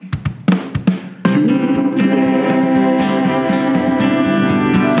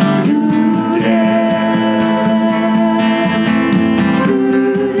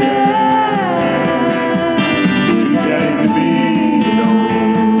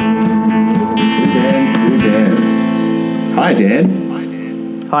Hi,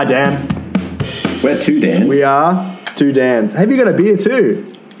 Dan. Hi, Dan. We're two Dans. We are two Dans. Have you got a beer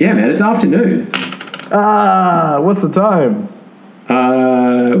too? Yeah, man, it's afternoon. What's the time?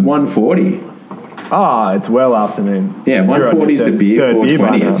 1:40. It's well afternoon. Yeah, 1:40 is the beer,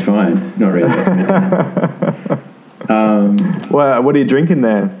 4:20, it's fine. Not really. What are you drinking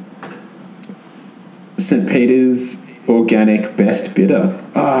there? St. Peter's Organic Best Bitter.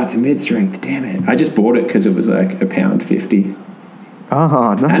 It's a mid-strength, damn it. I just bought it because it was like £1.50.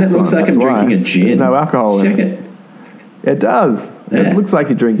 Nice. And it looks like I'm drinking a gin. There's no alcohol in it. Check it. It does. Yeah. It looks like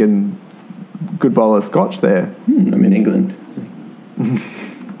you're drinking a good bottle of scotch there. I'm in England.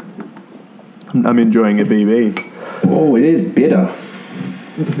 I'm enjoying a BB. Oh, it is bitter.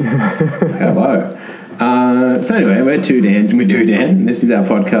 Hello. So anyway, we're two Dans and we do Dan. And this is our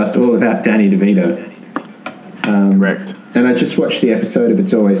podcast all about Danny DeVito. Correct. And I just watched the episode of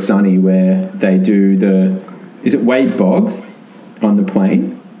It's Always Sunny where they do is it Wade Boggs on the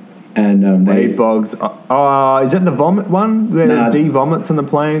plane? And Wade Boggs. Is that the vomit one? Where Dee vomits on the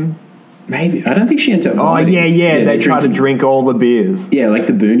plane? Maybe. I don't think she ends up vomiting. Yeah. They try to drink all the beers. Yeah, like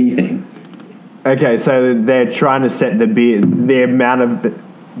the Booney thing. Okay, so they're trying to set the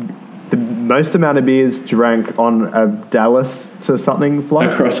most amount of beers drank on a Dallas to something flight.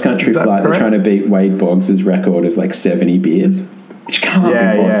 A cross-country flight. They're trying to beat Wade Boggs' record of like 70 beers, which can't be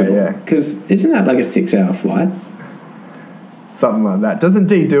possible. Yeah. Because isn't that like a 6-hour flight? Something like that. Doesn't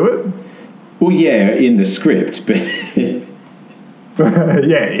Dee do it? Well, yeah, in the script, but...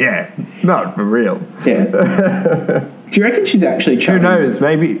 yeah. Not for real. Yeah. Do you reckon she's actually chugging? Who knows?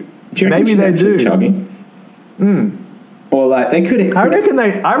 Maybe they do. Chugging? Or like they could. I reckon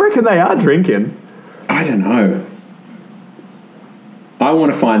they are drinking. I don't know. I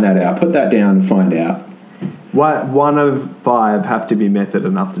want to find that out. Put that down and find out. One of 5 have to be method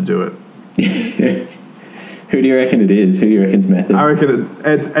enough to do it. Who do you reckon it is? Who do you reckon's method? I reckon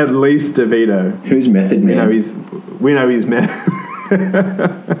it's at least DeVito. Who's method man? We know he's method.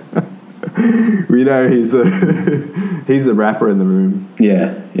 We know he's the rapper in the room.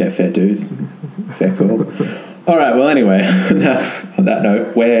 Yeah, fair dues. Fair call. All right, well, anyway, enough on that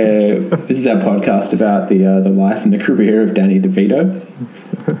note. This is our podcast about the life and the career of Danny DeVito.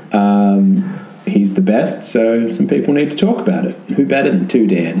 He's the best, so some people need to talk about it. Who better than two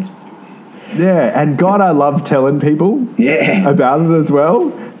Dans? Yeah, and God, I love telling people about it as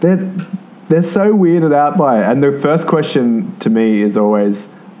well. They're so weirded out by it. And the first question to me is always,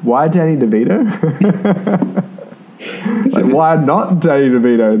 why Danny DeVito? Why not Danny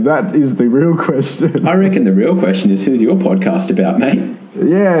DeVito? That is the real question. I reckon the real question is, who's your podcast about, mate?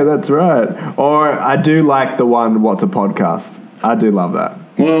 Yeah, that's right. Or I do like the one, what's a podcast? I do love that.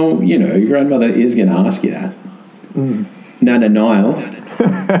 Well, your grandmother is going to ask you that. Nana Niles.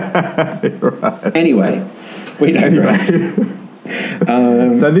 Right. Anyway, we digress.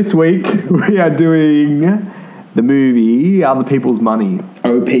 So this week we are doing the movie Other People's Money.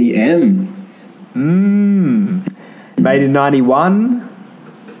 OPM. Made in 91,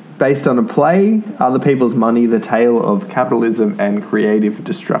 based on a play, Other People's Money, The Tale of Capitalism and Creative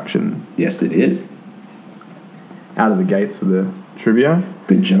Destruction. Yes, it is. Out of the gates with the trivia.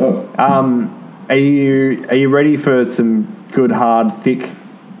 Good job. Are you ready for some good, hard, thick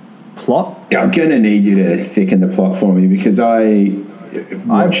plot? Yeah, I'm going to need you to thicken the plot for me because I've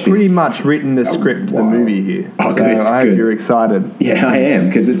pretty much written the script to the movie here. Oh, good. I hope you're excited. Yeah, I am,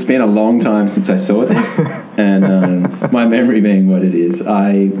 because it's been a long time since I saw this. And my memory being what it is,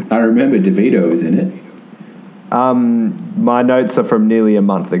 I remember DeVito was in it. My notes are from nearly a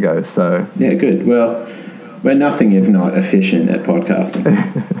month ago, so... Yeah, good. Well, we're nothing if not efficient at podcasting.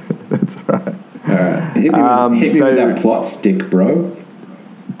 That's right. All right. Hit me with that plot stick, bro.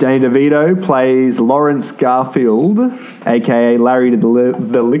 Danny DeVito plays Lawrence Garfield, a.k.a. Larry the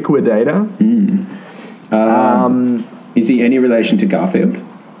Liquidator. Is he any relation to Garfield?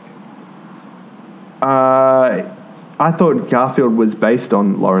 I thought Garfield was based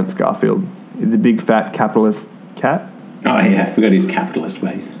on Lawrence Garfield, the big fat capitalist cat. Oh, yeah, I forgot he's capitalist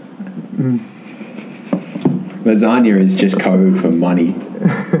ways. Lasagna is just code for money.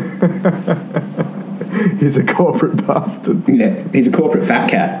 He's a corporate bastard. Yeah, he's a corporate fat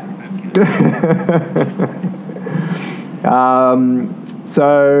cat.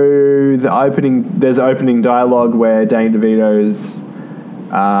 So there's opening dialogue where Danny DeVito's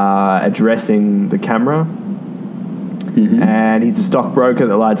addressing the camera, and he's a stockbroker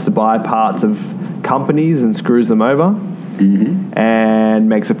that likes to buy parts of companies and screws them over, and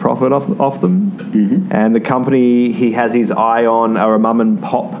makes a profit off them. And the company he has his eye on are a mom and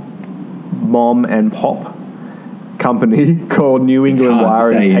pop company called New It's England hard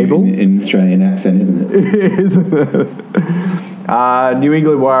Wire to and say Cable. in Australian accent, isn't it? Isn't it? New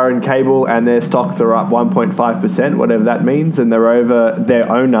England Wire and Cable, and their stocks are up 1.5%, whatever that means, and their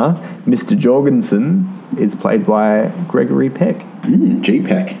owner, Mr. Jorgensen, is played by Gregory Peck.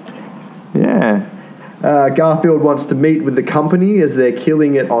 G-Peck. Yeah. Garfield wants to meet with the company as they're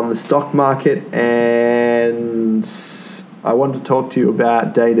killing it on the stock market, and I want to talk to you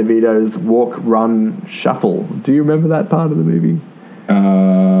about Danny DeVito's walk, run, shuffle. Do you remember that part of the movie?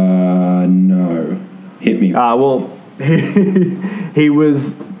 No. Hit me. Well, he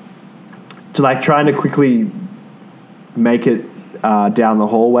was trying to quickly make it down the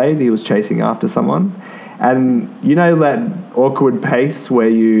hallway. He was chasing after someone. And you know that awkward pace where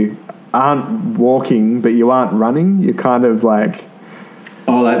you aren't walking, but you aren't running? You're kind of like...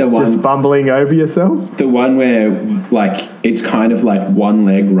 Oh, like the one... Just fumbling over yourself? The one where, like, it's kind of like one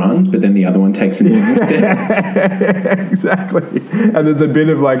leg runs, but then the other one takes a normal step. Exactly. And there's a bit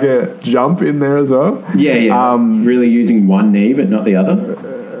of, like, a jump in there as well. Yeah. Really using one knee, but not the other.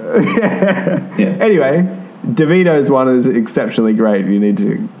 Yeah. Anyway, DeVito's one is exceptionally great. You need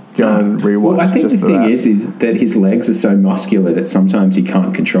to go and rewatch. Well, I think just the thing is that his legs are so muscular that sometimes he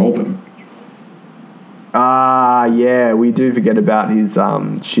can't control them. Yeah, we do forget about his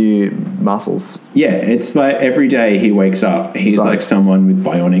sheer muscles. Yeah, it's like every day he wakes up, he's like someone with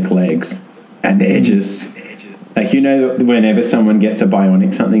bionic legs, and they're just like, you know, whenever someone gets a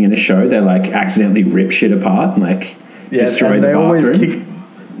bionic something in a show, they like accidentally rip shit apart and like destroy the bathroom.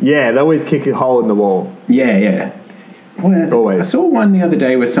 They always kick a hole in the wall. Yeah. Well, always. I saw one the other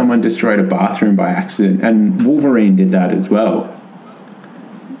day where someone destroyed a bathroom by accident, and Wolverine did that as well.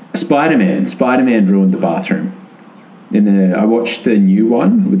 Spider-Man ruined the bathroom. I watched the new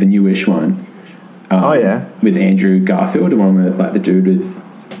one, with the newish one. With Andrew Garfield, the one with like the dude with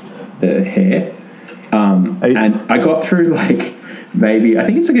the hair. And I got through like maybe, I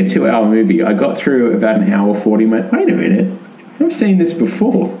think it's like a 2-hour movie. I got through about an hour 40 minutes. Wait a minute, I've seen this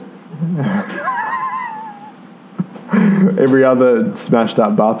before. Every other smashed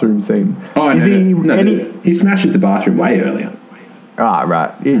up bathroom scene. Oh, he smashes the bathroom way earlier.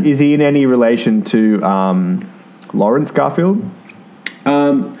 Right. Is he in any relation to Lawrence Garfield?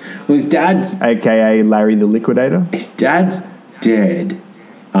 Well, his dad's... A.K.A. Larry the Liquidator? His dad's dead.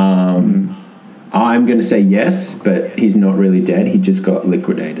 I'm going to say yes, but he's not really dead. He just got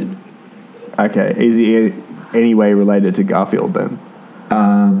liquidated. Okay. Is he in any way related to Garfield then?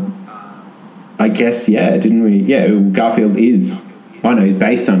 I guess, yeah. Didn't we? Yeah, Garfield is... Oh, no, he's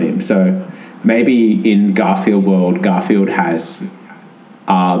based on him. So maybe in Garfield world, Garfield has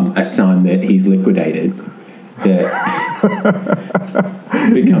a son that he's liquidated that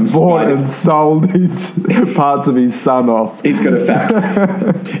becomes bought and sold his parts of his son off. He's got a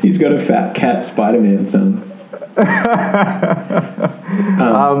fat cat Spider-Man son. I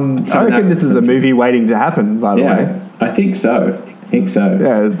reckon this is a movie waiting to happen, by the way. I think so.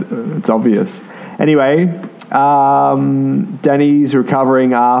 Yeah, it's obvious. Anyway, Danny's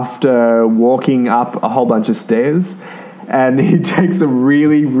recovering after walking up a whole bunch of stairs, and he takes a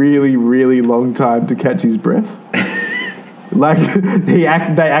really, really, really long time to catch his breath. Like, they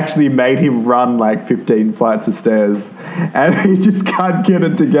actually made him run like 15 flights of stairs, and he just can't get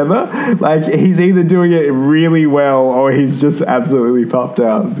it together. Like, he's either doing it really well or he's just absolutely puffed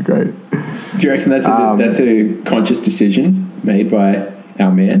out. It's great. Do you reckon that's a conscious decision made by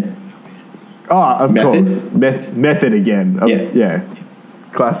our man? Oh, of Method? Course. Method again. Yeah.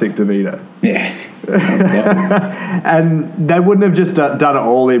 Classic DeVito. Yeah. And they wouldn't have just done it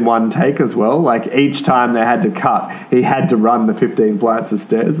all in one take as well. Like, each time they had to cut, he had to run the 15 flights of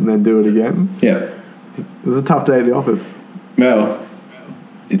stairs and then do it again. Yeah. It was a tough day at the office. Well,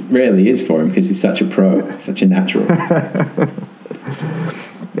 it rarely is for him because he's such a pro, such a natural.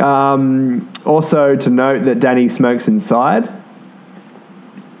 Also to note that Danny smokes inside.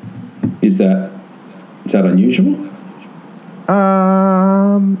 Is that unusual?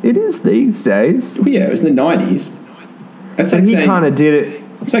 It is these days. Well, yeah, it was in the 90s. That's and he kind of did it.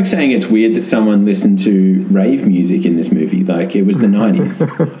 It's like saying it's weird that someone listened to rave music in this movie. Like, it was the 90s.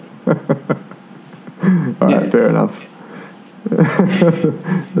 All right, fair enough.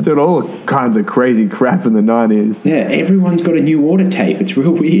 They did all kinds of crazy crap in the 90s. Yeah, everyone's got a new order tape. It's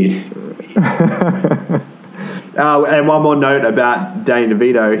real weird. And one more note about Danny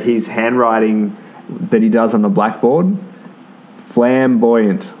DeVito, his handwriting that he does on the blackboard,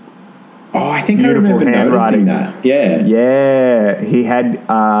 flamboyant. Oh, I think beautiful I remember noticing that. Yeah. Yeah, he had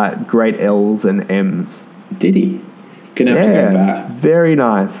great L's and M's. Did he? Gonna have to go back. Very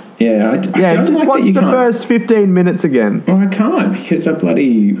nice. Yeah, I don't just like watch that you the can't. first 15 minutes again. Well, I can't because I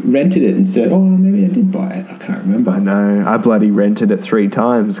bloody rented it and said, oh, maybe I did buy it. I can't remember. I know. I bloody rented it 3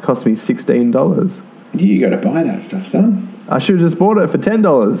 times. It cost me $16. You got to buy that stuff, son. I should have just bought it for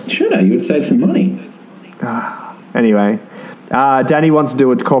 $10. Should have. You would save some money. Anyway, Danny wants to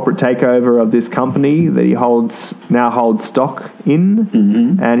do a corporate takeover of this company that he now holds stock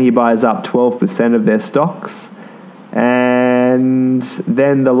in, and he buys up 12% of their stocks. And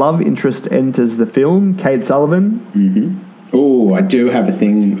then the love interest enters the film, Kate Sullivan. Oh, I do have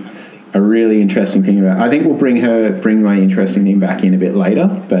a really interesting thing about. I think we'll bring my interesting thing back in a bit later,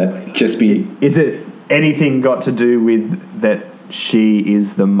 but just be. Is it anything got to do with that she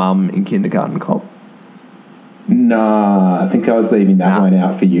is the mum in Kindergarten Cop? Nah, I think I was leaving that one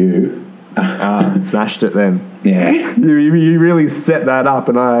out for you. Smashed it then. Yeah. You really set that up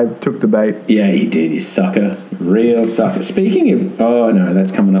and I took the bait. Yeah, you did, you sucker. Real sucker. Speaking of... Oh, no,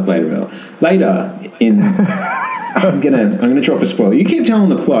 that's coming up later, Bill. Later in... I'm gonna drop a spoiler. You keep telling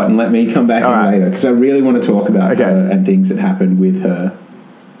the plot and let me come back in later because I really want to talk about her and things that happened with her.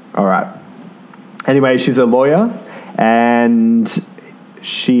 All right. Anyway, she's a lawyer and...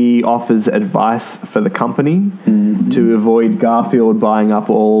 she offers advice for the company to avoid Garfield buying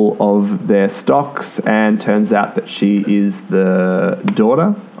up all of their stocks, and turns out that she is the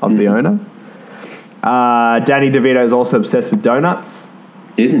daughter of the owner. Danny DeVito is also obsessed with donuts.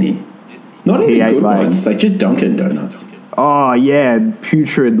 Isn't he? Not even good ones, like just Dunkin' Donuts. Oh, yeah,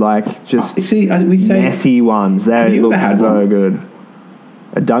 putrid, just messy ones. They look so good.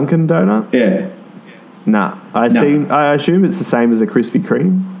 A Dunkin' Donut? Yeah. Nah, I assume it's the same as a Krispy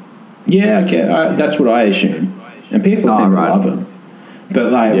Kreme. Yeah, okay, that's what I assume, and people seem to love them.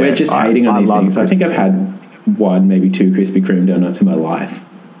 But we're just hating on these things. I think I've had 1, maybe 2 Krispy Kreme donuts in my life.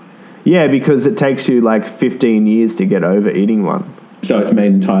 Yeah, because it takes you 15 years to get over eating one. So it's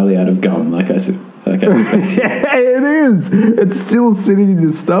made entirely out of gum, like I said. Yeah, it is. It's still sitting in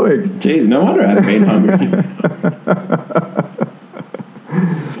your stomach. Jeez, no wonder I haven't been hungry.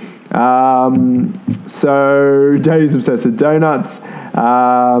 So Danny's obsessed with donuts.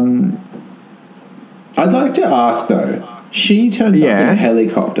 I'd like to ask though. She turns up in a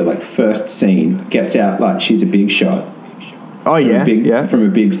helicopter, first scene, gets out she's a big shot. Oh yeah, from a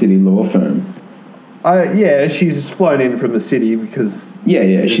big city law firm. She's flown in from the city because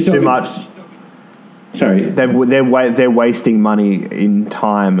she's too much. Sorry, they're wasting money in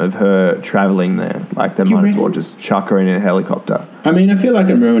time of her travelling there. They might as well just chuck her in a helicopter. I mean, I feel like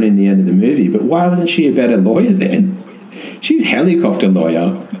I'm ruining the end of the movie, but why wasn't she a better lawyer then? She's helicopter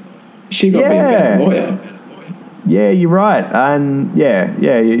lawyer. She got to be a better lawyer. Yeah, you're right. And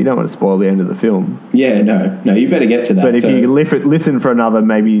you don't want to spoil the end of the film. Yeah, no, you better get to that. But if you listen for another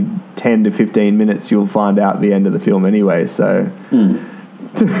maybe 10 to 15 minutes, you'll find out the end of the film anyway. So.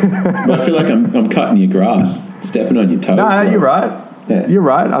 But I feel like I'm cutting your grass, stepping on your toes. No, you're right. Yeah. You're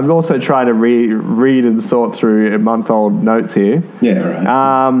right. I'm also trying to read and sort through a month-old notes here. Yeah,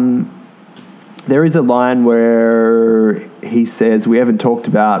 right. There is a line where he says, "We haven't talked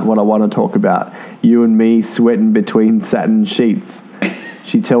about what I want to talk about. You and me sweating between satin sheets."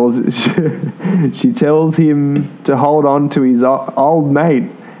 She tells him to hold on to his old mate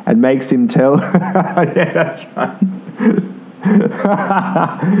and makes him tell. Yeah, that's right.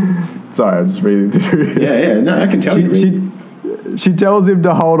 Sorry, I'm just reading through. Yeah. No, I can tell you. She tells him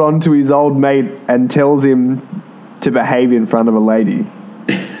to hold on to his old mate and tells him to behave in front of a lady.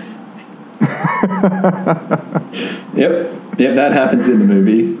 Yep, that happens in the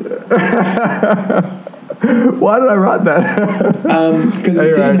movie. Why did I write that? Because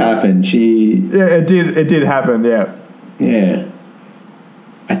it did happen. It did happen. Yeah. Yeah.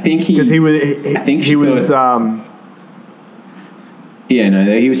 I think he. Because he was. He was. Yeah,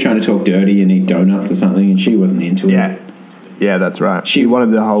 no, he was trying to talk dirty and eat donuts or something, and she wasn't into it. Yeah, that's right. He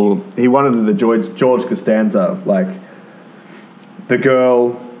wanted the George Costanza, the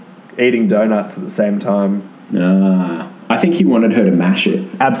girl eating donuts at the same time. I think he wanted her to mash it.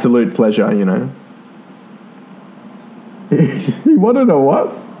 Absolute pleasure, you know. He wanted a what?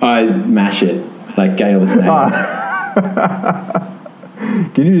 I mash it, like Gail's name.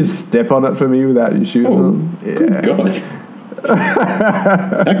 Can you just step on it for me without your shoes on? Yeah. Good God.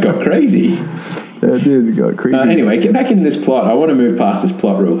 That got crazy. It did got creepy. Anyway, get back into this plot. I want to move past this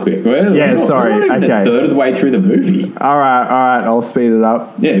plot real quick. Sorry. We're not even a third of the way through the movie. All right. I'll speed it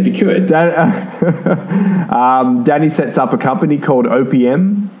up. Yeah, if you could. Danny sets up a company called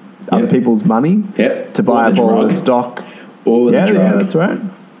OPM, Other People's Money, to buy up all the stock. All of the drug. Yeah, that's right.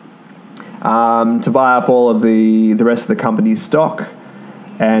 To buy up all of the rest of the company's stock.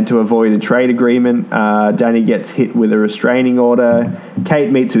 And to avoid a trade agreement, Danny gets hit with a restraining order.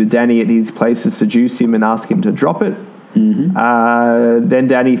 Kate meets with Danny at his place to seduce him and ask him to drop it. Then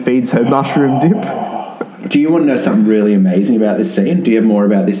Danny feeds her mushroom dip. Do you want to know something really amazing about this scene? Do you have more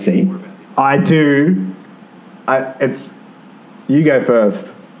about this scene? I do. You go first.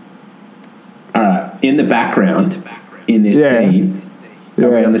 All right. In the background, in this scene, are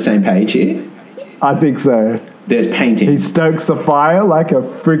we on the same page here? I think so. There's painting. He stokes the fire like a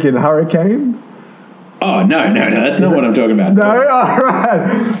freaking hurricane. Oh, no. That's not what I'm talking about. No? All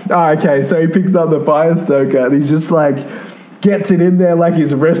right. Oh, okay, so he picks up the fire stoker and he just like gets it in there like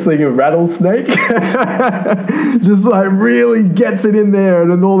he's wrestling a rattlesnake. Just like really gets it in there, and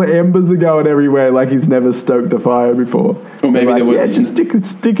then all the embers are going everywhere like he's never stoked a fire before. Or maybe there was just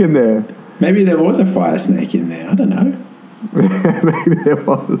stick in there. Maybe there was a fire snake in there. I don't know. Maybe there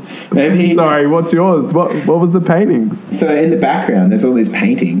was. Maybe. Sorry, what's yours? What was the paintings? So in the background, there's all these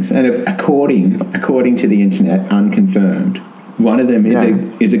paintings, and according to the internet, unconfirmed, one of them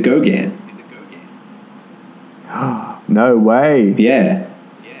is a Gauguin. No way. Yeah.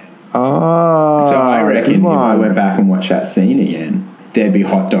 Oh. So I reckon if I went back and watched that scene again, there'd be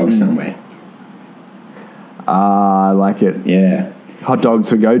hot dogs somewhere. I like it. Yeah. Hot dogs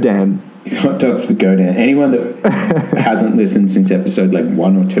for Godin. Hot dogs for Godin. Anyone that hasn't listened since episode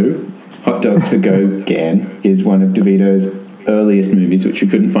 1 or 2, Hot Dogs for Gauguin is one of DeVito's earliest movies, which we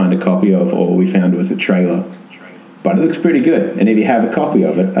couldn't find a copy of. All we found was a trailer. But it looks pretty good. And if you have a copy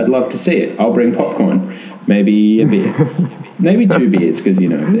of it, I'd love to see it. I'll bring popcorn. Maybe a beer. Maybe 2 beers, because,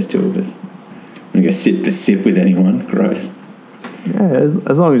 there's 2 of us. I'm going to go sip for sip with anyone. Gross. Yeah,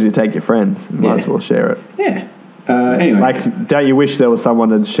 as long as you take your friends. You might as well share it. Yeah. Anyway. Don't you wish there was someone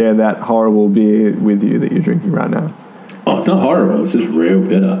to share that horrible beer with you that you're drinking right now? Oh, it's not horrible. It's just real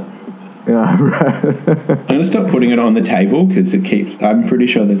bitter. Yeah, right. I'm going to stop putting it on the table because I'm pretty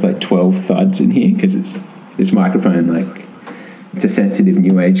sure there's 12 thuds in here because this microphone, it's a sensitive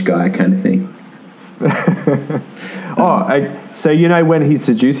new age guy kind of thing. So when he's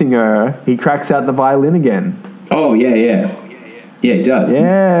seducing her, he cracks out the violin again. Oh, yeah. Yeah, he does.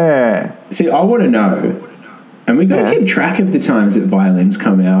 Yeah. See, I want to know, and we got to keep track of the times that violins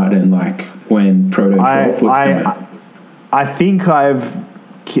come out and when Proto 12 come out. I think I've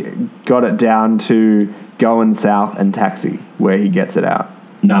got it down to Going South and Taxi, where he gets it out.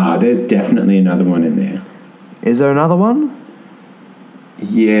 Nah, there's definitely another one in there. Is there another one?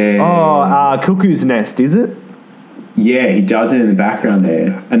 Yeah. Oh, Cuckoo's Nest, is it? Yeah, he does it in the background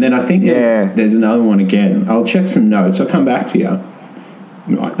there. And then I think there's another one again. I'll check some notes. I'll come back to you.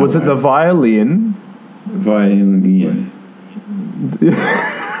 Was it the violin? Violin.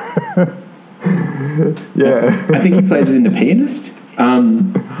 Yeah. I think he plays it in The Pianist.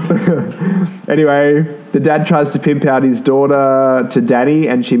 Anyway, the dad tries to pimp out his daughter to Danny,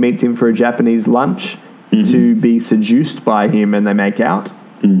 and she meets him for a Japanese lunch to be seduced by him, and they make out.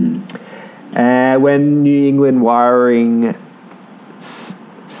 When New England wiring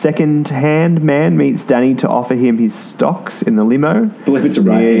second-hand man meets Danny to offer him his stocks in the limo. I believe it's a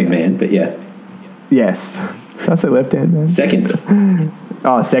right-hand man, but yeah. Yes. Did I say left-hand man? Second.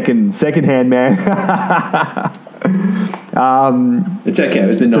 Oh, second-hand man. It's okay. It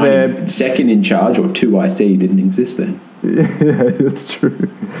was the 90s. Second in charge, or 2IC, didn't exist then. Yeah, that's true.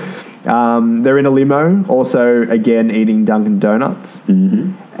 They're in a limo, also, again, eating Dunkin' Donuts.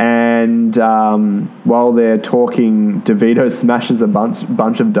 And while they're talking, DeVito smashes a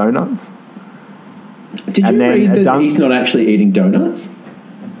bunch of donuts. Did you read that he's not actually eating donuts?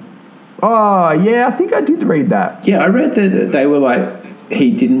 Oh, yeah, I think I did read that. Yeah, I read that they were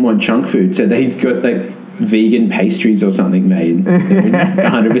he didn't want junk food, so they got vegan pastries or something made.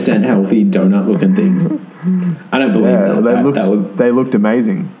 100% healthy donut-looking things. I don't believe that. They looked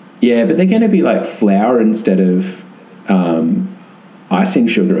amazing. Yeah, but they're going to be flour instead of icing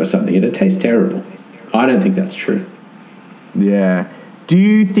sugar or something. It'll taste terrible. I don't think that's true. Yeah. Do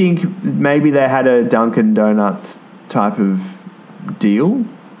you think maybe they had a Dunkin' Donuts type of deal?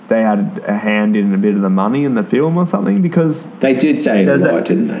 They had a hand in a bit of the money in the film or something? Because they did say it a lot,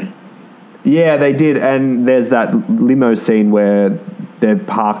 didn't they? Yeah, they did. And there's that limo scene where they're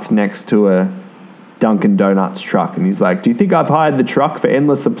parked next to a Dunkin' Donuts truck, and he's like, "Do you think I've hired the truck for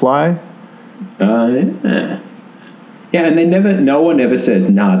endless supply?" Yeah. Yeah, and no one ever says,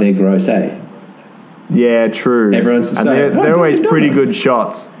 "Nah, they're gross, eh?" Yeah, true. Everyone's the same. They're always pretty good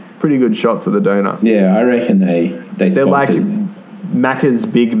shots. Pretty good shots of the donut. Yeah, I reckon they're sponsored. Like Macca's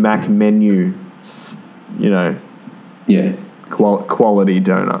Big Mac menu, Yeah. Quality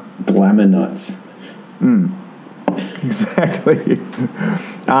donut. Glamour nuts. Exactly.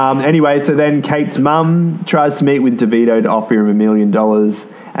 Anyway, so then Kate's mum tries to meet with DeVito to offer him $1 million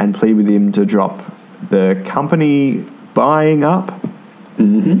and plead with him to drop the company buying up.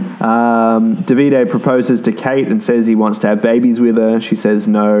 DeVito proposes to Kate and says he wants to have babies with her. She says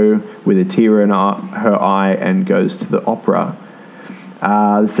no with a tear in her eye and goes to the opera.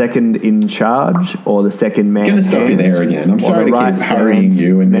 The second in charge, or the second man. I'm going to stop you there again. I'm sorry to keep hurrying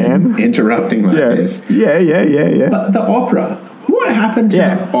you and then interrupting like this. Yeah. But the opera. What happened to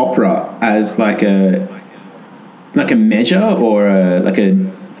the opera as like a measure or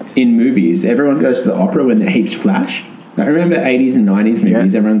in movies? Everyone goes to the opera when the heaps flash. I remember 80s and 90s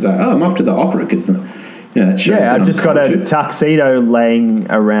movies. Everyone's like, "Oh, I'm off to the opera because that shows." Yeah, I've just got a tuxedo laying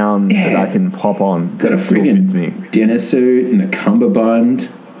around that I can pop on. Got a friggin' dinner suit and a cummerbund.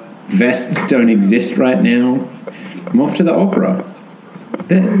 Vests don't exist right now. I'm off to the opera.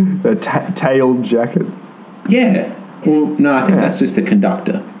 The tailed jacket. Yeah. Well, no, I think that's just the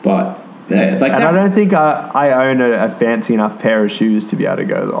conductor. But I don't think I own a fancy enough pair of shoes to be able to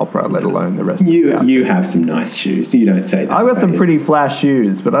go to the opera, let alone the rest of the outfit. You have some nice shoes. You don't say that. I've got some pretty flash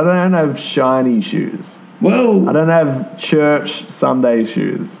shoes, but I don't have shiny shoes. Well, I don't have church Sunday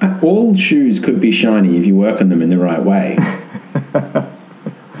shoes. All shoes could be shiny if you work on them in the right way. I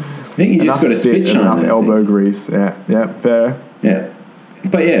think you just got to spit shine enough elbow grease. Yeah, fair. Yeah.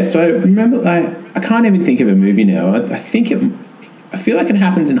 But yeah, so remember, I can't even think of a movie now. I feel like it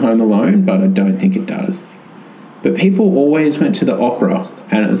happens in Home Alone, but I don't think it does. But people always went to the opera,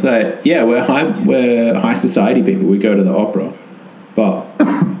 and it was like, yeah, we're high society people. We go to the opera, but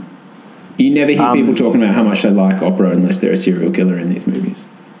you never hear people talking about how much they like opera unless they're a serial killer in these movies.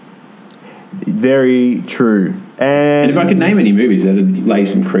 Very true. And if I could name any movies that'd lay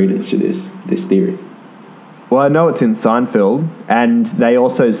some credence to this theory. Well, I know it's in Seinfeld, and they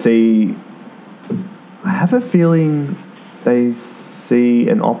also see. I have a feeling they see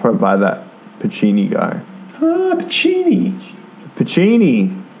an opera by that Puccini guy. Ah, Puccini.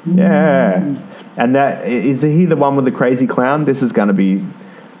 Yeah. And that is he the one with the crazy clown? This is going to be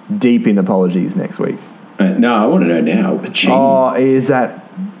deep in apologies next week. No, I want to know now. Puccini. Oh, is that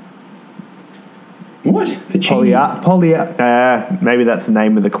what? Puccini. Maybe that's the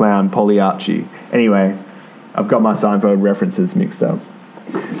name of the clown, Pagliacci. Anyway, I've got my Seinfeld references mixed up.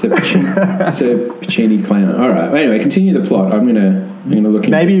 So Puccini clown. All right. Anyway, continue the plot. I'm gonna look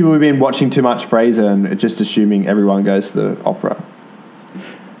into. Maybe we've been watching too much Frasier and just assuming everyone goes to the opera.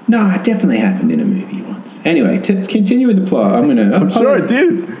 No, it definitely happened in a movie once. Anyway, to continue with the plot, I'm sure it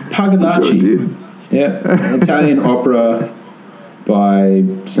did. Pagliacci. Yeah, Italian opera by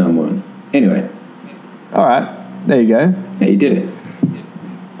someone. Anyway. All right. There you go. Yeah, you did it.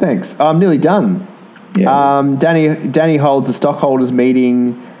 Thanks. I'm nearly done. Yeah. Danny holds a stockholders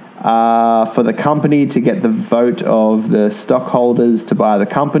meeting for the company to get the vote of the stockholders to buy the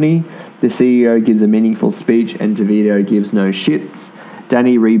company. The CEO gives a meaningful speech and DeVito gives no shits.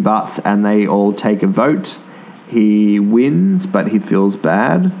 Danny rebuts and they all take a vote. He wins, but he feels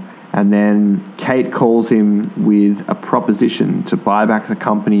bad. And then Kate calls him with a proposition to buy back the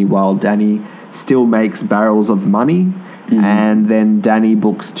company while Danny still makes barrels of money. Mm-hmm. And then Danny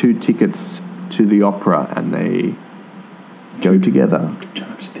books 2 tickets to the opera and they go together.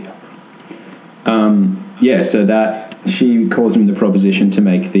 Yeah, so that she calls him the proposition to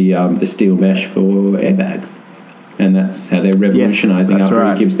make the steel mesh for airbags. And that's how they're revolutionising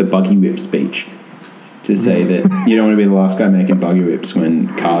after he gives the buggy whip speech. To say that you don't want to be the last guy making buggy whips when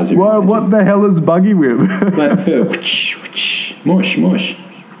cars are... What the hell is buggy whip? Like for whoosh, whoosh, mush, mush.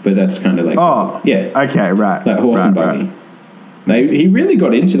 But that's kind of like... Oh, yeah. Okay, right. Like horse and buggy. Right. He really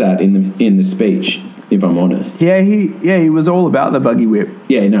got into that in the speech, if I'm honest. Yeah, he was all about the buggy whip.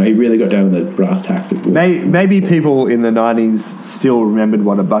 Yeah, no, he really got down with the brass tacks of whip. Maybe people in the 90s still remembered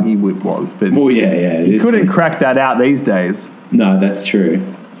what a buggy whip was, but... Well, yeah. You couldn't crack that out these days. No, that's true.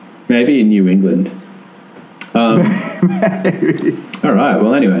 Maybe in New England. Maybe. All right,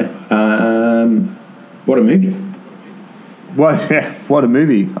 well, anyway. What a movie. What a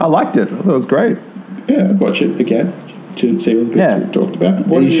movie. I liked it. I thought it was great. Yeah, I'd watch it again to see what the bits we talked about.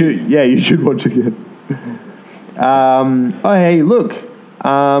 You should watch it again. Hey, look.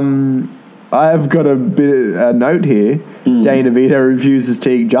 I've got a note here. Danny DeVito refuses to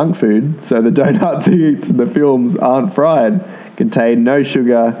eat junk food, so the donuts he eats in the films aren't fried, contain no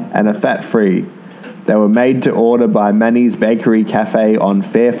sugar, and are fat-free. They were made to order by Manny's Bakery Cafe on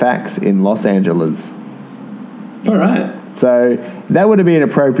Fairfax in Los Angeles. All right. So that would have been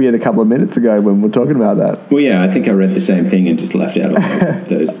appropriate a couple of minutes ago when we were talking about that. Well, yeah, I think I read the same thing and just left out all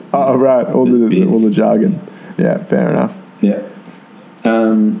those. Oh, right, all the jargon. Yeah, fair enough. Yeah.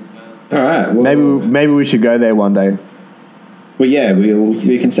 All right. Well, maybe we should go there one day. Well, yeah,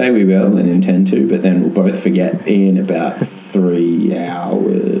 we can say we will and intend to, but then we'll both forget in about 3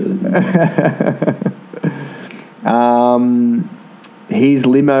 hours. His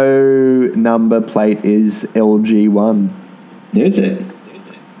limo number plate is LG1. Is it?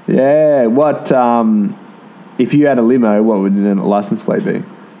 Yeah. What? If you had a limo, what would the license plate be?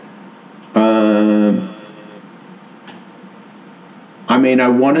 I mean, I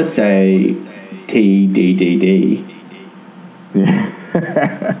want to say TDDD.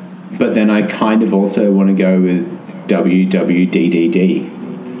 Yeah. But then I kind of also want to go with WWDDD.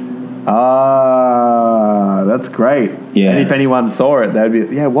 Ah, that's great. Yeah. And if anyone saw it, they'd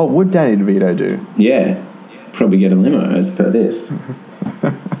be, yeah, what would Danny DeVito do? Yeah. Probably get a limo as per this.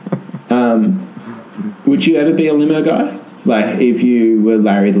 Would you ever be a limo guy? Like, if you were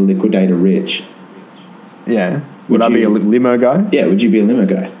Larry the Liquidator Rich? Yeah. Would I be a limo guy? Yeah, would you be a limo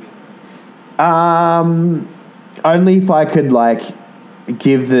guy? Only if I could, like,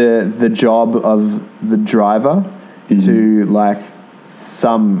 give the job of the driver to, like,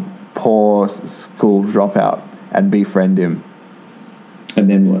 some poor school dropout and befriend him. And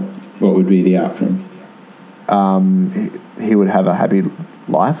then what? What would be the outcome? He would have a happy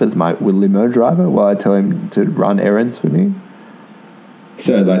life as my limo driver while I tell him to run errands for me.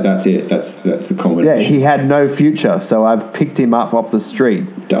 So, like, that's it. That's the combination. Yeah, he had no future, so I've picked him up off the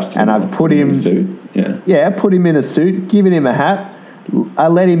street. Dusted and I've put him in a suit. Yeah, put him in a suit, given him a hat. I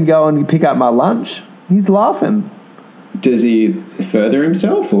let him go and pick up my lunch. He's laughing. Does he further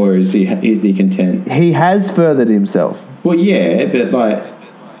himself, or is he content? He has furthered himself. Well, yeah, but like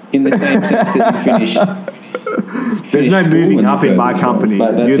in the same sense that you finish. There's no moving up in my company.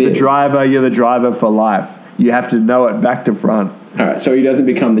 Like, you're the driver. You're the driver for life. You have to know it back to front. All right, so he doesn't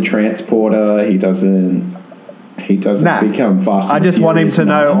become the transporter. He doesn't become fast. I just want him to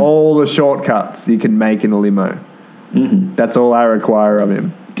know all the shortcuts you can make in a limo. Mm-hmm. That's all I require of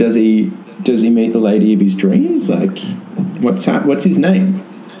him. Does he meet the lady of his dreams? Like, what's his name?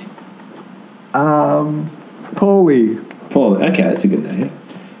 Paulie. Paulie. Okay, that's a good name.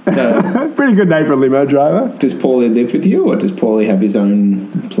 So, pretty good name for a limo driver. Does Paulie live with you, or does Paulie have his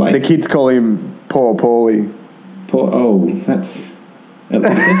own place? The kids call him Poor Paulie. Oh, that's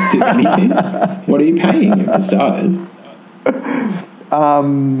elitist, if anything. What are you paying him for starters?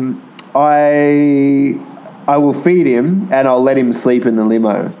 I will feed him and I'll let him sleep in the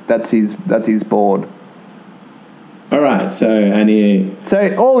limo. That's his board. All right.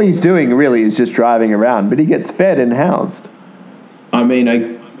 So all he's doing really is just driving around, but he gets fed and housed. I mean,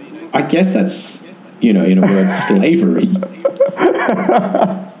 I guess that's, in a word, slavery.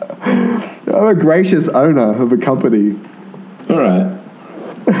 I'm a gracious owner of a company. All right.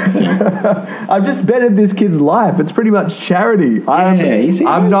 I've just bettered this kid's life. It's pretty much charity.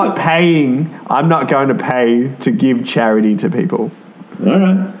 I'm not going to pay to give charity to people. All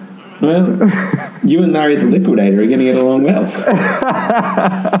right. Well, you and Larry the Liquidator are going to get along well.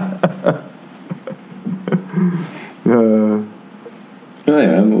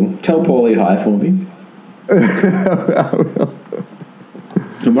 Well, tell Paulie hi for me. I will.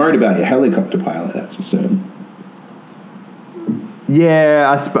 I'm worried about your helicopter pilot, that's for certain. Yeah,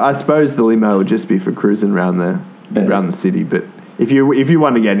 I suppose the limo would just be for cruising around the city. But if you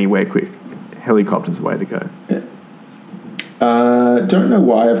want to get anywhere quick, helicopter's the way to go. Yeah. Don't know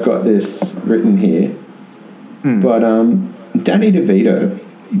why I've got this written here, but Danny DeVito,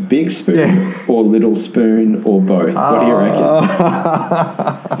 big spoon or little spoon or both. What do you reckon?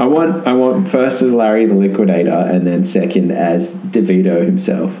 I want first as Larry the Liquidator and then second as DeVito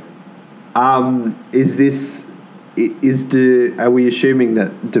himself. Are we assuming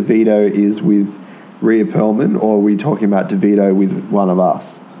that DeVito is with Rhea Perlman, or are we talking about DeVito with one of us?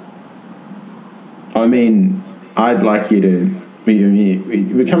 I mean, I'd like you to.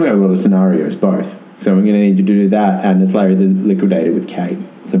 We're coming up with a lot of scenarios, both. So we're going to need you to do that, and as Larry the Liquidator with Kate.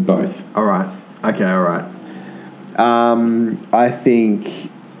 So both. All right. Okay. All right. I think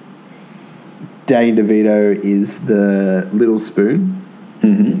Danny DeVito is the little spoon.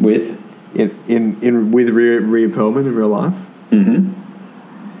 Mm-hmm. With Rhea Perlman in real life. Mm-hmm.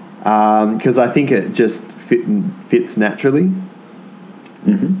 Because I think it just fits naturally.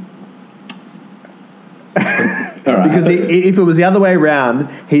 Mm-hmm. All right. Because if it was the other way around,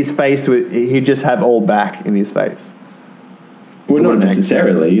 he'd just have all back in his face. Well, not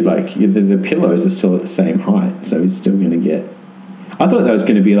necessarily. Like, the pillows are still at the same height, so he's still going to get... I thought that was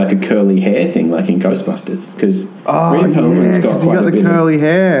going to be like a curly hair thing, like in Ghostbusters, because Rhea Perlman's got quite a bit the curly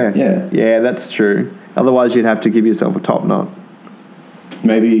hair. Yeah. Yeah, that's true. Otherwise, you'd have to give yourself a top knot.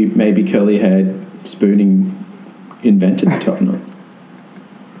 Maybe curly haired spooning invented the top knot.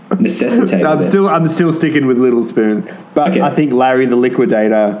 necessitated I'm still sticking with Little Spoon, but okay. I think Larry the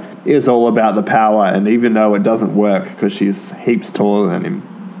Liquidator is all about the power, and even though it doesn't work because she's heaps taller than him.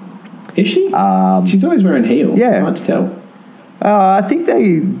 Is she? She's always wearing heels. Yeah. It's hard to tell. I think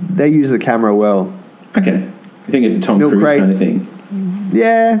they use the camera well. Okay. I think it's a Tom Cruise kind of thing.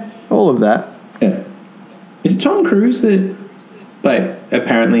 Yeah, all of that. Yeah. Is it Tom Cruise that, like,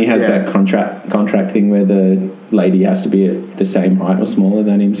 apparently has that contract thing where the lady has to be at the same height or smaller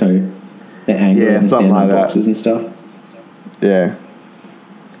than him, so the angle and stand on boxes and stuff? Yeah.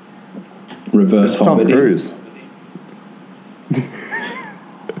 Reverse Hobbit. Tom Cruise.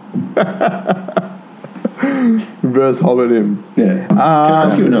 Reverse Hobbit him. Yeah. Can I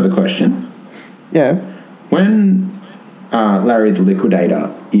ask you another question? Yeah. When Larry the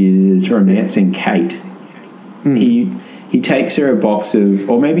Liquidator is romancing Kate, he takes her a box of,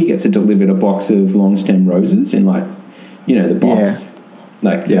 or maybe he gets delivered a box of long stem roses in, like, you know, the box. Yeah.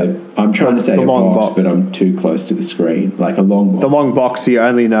 Like, I'm trying to say a box, but I'm too close to the screen. Like a long box. The long box, you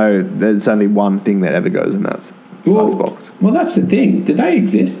only know there's only one thing that ever goes in that size box. Well, that's the thing. Do they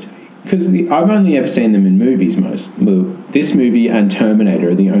exist? Because I've only ever seen them in movies this movie and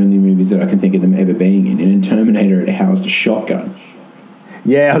Terminator are the only movies that I can think of them ever being in. And in Terminator, it housed a shotgun.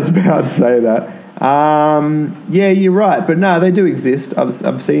 Yeah, I was about to say that. Yeah, you're right. But no, they do exist.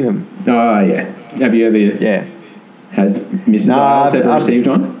 I've seen them. Oh, yeah. Have you ever... Yeah. Has Mrs. Isles ever received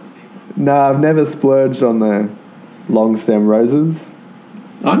one? No, I've never splurged on the long stem roses.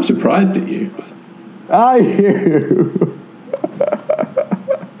 I'm surprised at you. Are you?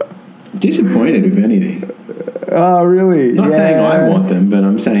 Disappointed, if anything. Oh, really? Not saying I want them, but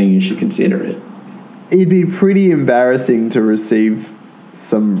I'm saying you should consider it. It'd be pretty embarrassing to receive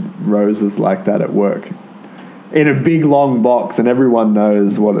some roses like that at work. In a big, long box, and everyone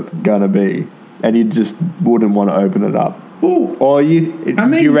knows what it's going to be. And you just wouldn't want to open it up. Ooh. Or do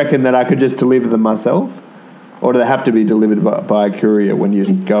you reckon that I could just deliver them myself? Or do they have to be delivered by a courier when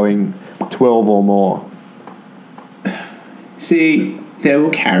you're going 12 or more? See, they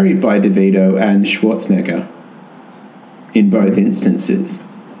were carried by DeVito and Schwarzenegger in both instances.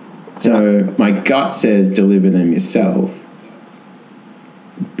 So my gut says deliver them yourself.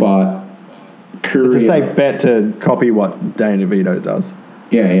 But courier... It's a safe bet to copy what Danny DeVito does.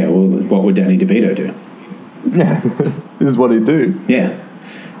 Yeah. Well, what would Danny DeVito do? Yeah, this is what he'd do. Yeah.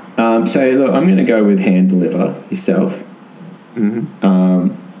 So, look, I'm going to go with hand deliver yourself. Mm-hmm.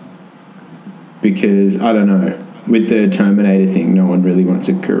 Because, I don't know, with the Terminator thing, no one really wants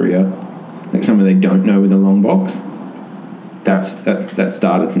a courier. Like someone they don't know with a long box. That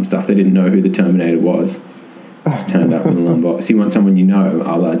started some stuff. They didn't know who the Terminator was. Just turned up with a long box. You want someone you know,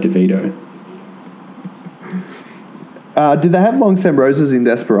 a la DeVito. Did they have long stem roses in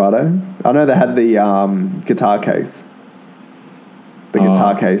Desperado? I know they had the guitar case. The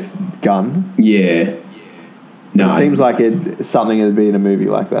guitar case gun. Yeah. No. It seems like something that'd be in a movie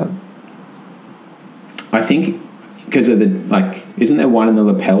like that. I think because of isn't there one in the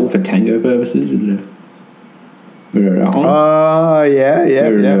lapel for tango purposes? Yeah.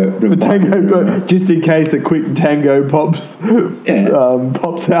 For tango, just in case a quick tango pops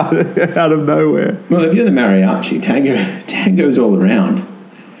out of nowhere. Well, if you're the mariachi, tango's all around.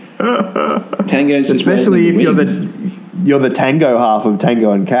 Tango's just especially if you're the tango half of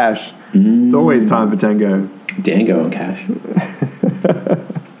Tango and Cash. It's always time for tango. Dango and Cash.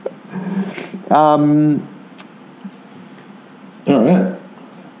 All right.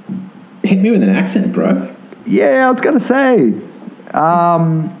 Hit me with an accent, bro. Yeah, I was going to say.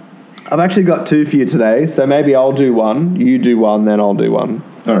 I've actually got two for you today, so maybe I'll do one, you do one, then I'll do one.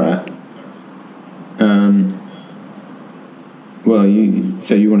 All right. Well,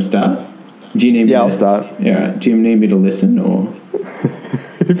 you want to start? Do you need me? Yeah, I'll start. Yeah. Right. Do you need me to listen or?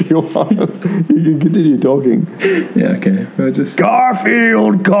 If you want, you can continue talking. Yeah. Okay.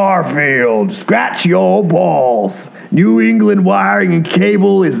 Garfield, scratch your balls. New England wiring and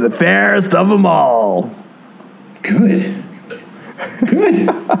cable is the fairest of them all. Good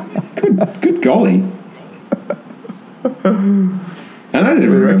golly. And I didn't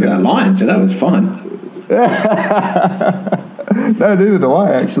even remember that line, so that was fun. No, neither do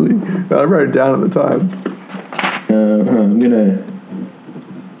I, actually. I wrote it down at the time. I'm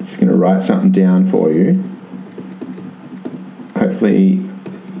just gonna write something down for you. Hopefully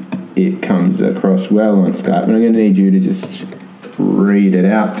it comes across well on Skype, but I'm going to need you to just read it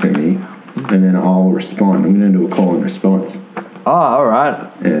out to me, and then I'll respond. I'm going to do a call and response. Oh, all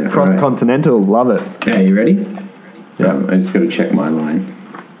right. Yeah, Cross-continental, love it. Yeah, you ready? Yeah. I just got to check my line,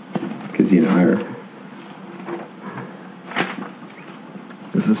 because, the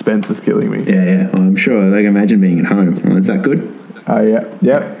suspense is killing me. Yeah. Well, I'm sure. Imagine being at home. Is that good? Oh, yeah.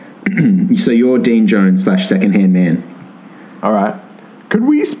 Yep. So you're Dean Jones / Secondhand Man. All right. Could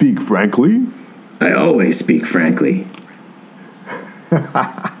we speak frankly? I always speak frankly.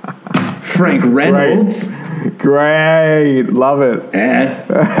 Frank Reynolds. Great. Love it.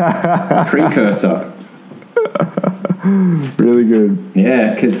 Yeah. Precursor. Really good.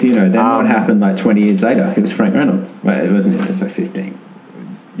 Yeah, because, then what happened like 20 years later? It was Frank Reynolds. Well, it wasn't episode 15.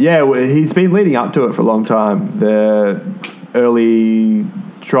 Yeah, well, he's been leading up to it for a long time. The early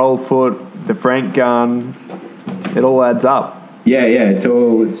Trollfoot, the Frank gun, it all adds up. Yeah, it's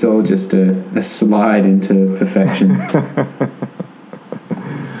all just a slide into perfection.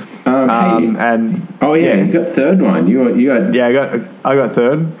 You got third one. You got I got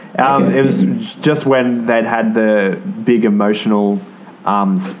third. Okay. It was just when they'd had the big emotional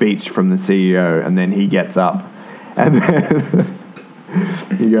speech from the CEO, and then he gets up, and then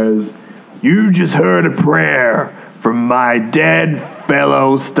he goes, "You just heard a prayer from my dead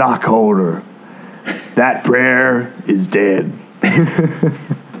fellow stockholder. That prayer is dead."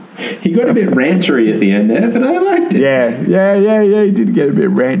 He got a bit ranchery at the end there, but I liked it. Yeah. He did get a bit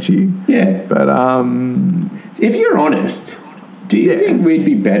ranchy. Yeah. But, if you're honest, do you think we'd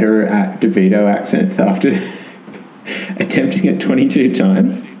be better at DeVito accents after attempting it 22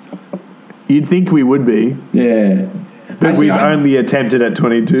 times? You'd think we would be. Yeah. But we've only attempted it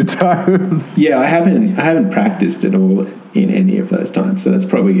 22 times. Yeah, I haven't practiced at all in any of those times, so that's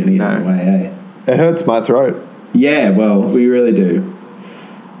probably going to get in the way, It hurts my throat. Yeah, well, we really do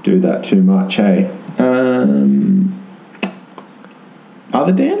that too much, hey?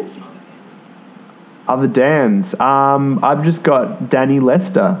 Other Dans? Other Dans. I've just got Danny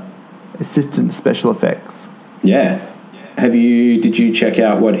Lester, Assistant Special Effects. Yeah. Did you check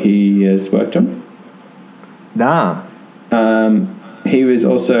out what he has worked on? Nah. He was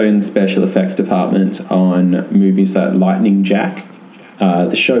also in the special effects department on movies like Lightning Jack,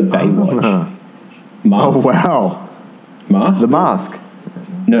 the show Baywatch. Mask. Oh, wow. Mask? The Mask.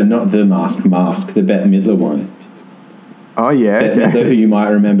 No, not The Mask. Mask, the Bette Midler one. Oh, yeah. Bette Midler, who you might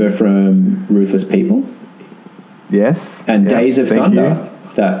remember from Ruthless People. Yes. And Days of Thunder,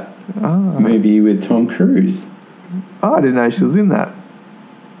 that movie with Tom Cruise. Oh, I didn't know she was in that.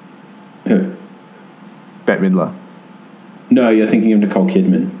 Who? Bette Midler. No, you're thinking of Nicole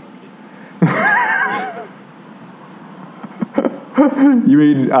Kidman. You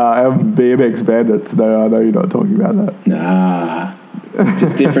mean BMX Bandits? No, I know you're not talking about that. Nah.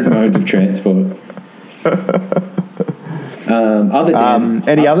 Just different modes of transport. Other Dan.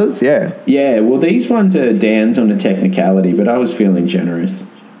 Any others? Yeah. Yeah, well, these ones are Dan's on a technicality, but I was feeling generous.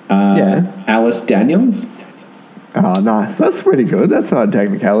 Alice Daniels. Oh, nice. That's pretty good. That's not a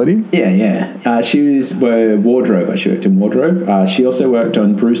technicality. Yeah. She was wardrobe. She worked in wardrobe. She also worked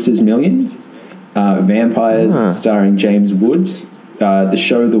on Brewster's Millions, Vampires, starring James Woods, the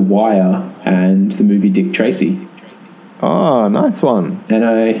show The Wire, and the movie Dick Tracy. Oh, nice one.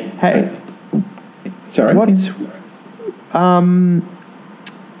 And sorry? What?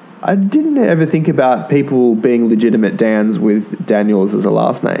 I didn't ever think about people being legitimate Dans with Daniels as a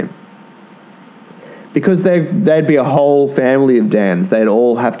last name. Because they'd be a whole family of Dans. They'd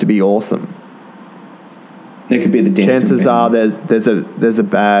all have to be awesome. There could be the dancing Chances are there's a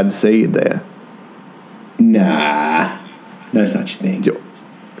bad seed there. Nah, no such thing.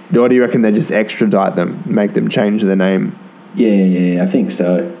 Or do you reckon they just extradite them, make them change their name? Yeah, I think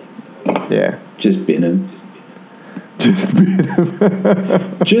so. Yeah. Just bin them. Just bin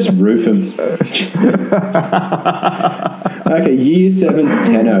them. Just roof them. Okay, year 7 to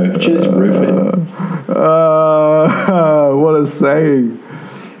 10-0. Just roof it. What a saying.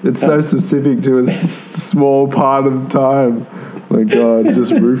 It's so specific to a small part of time. My God,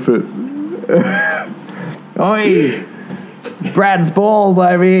 just roof it. Oi! Brad's balls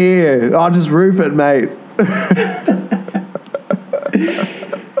over here. I'll just roof it, mate.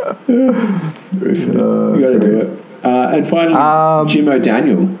 Roof it. You gotta do it. And finally, Jim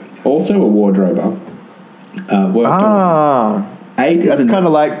O'Daniel, also a wardrober. Worked on 8. That's kind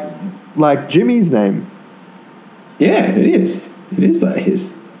of like Jimmy's name. Yeah, it is. It is like his.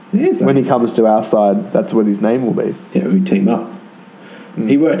 It is like when he comes to our side, that's what his name will be. Yeah, we team up.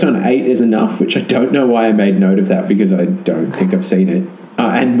 He worked on 8 Is Enough, which I don't know why I made note of that because I don't think I've seen it.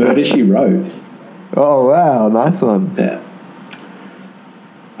 And Murder, She Wrote. Oh, wow. Nice one. Yeah.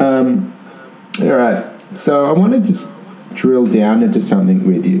 All right. So I want to just drill down into something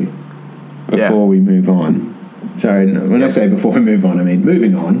with you before we move on. Sorry, when I say before we move on, I mean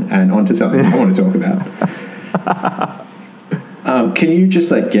moving on and onto something I want to talk about. Can you just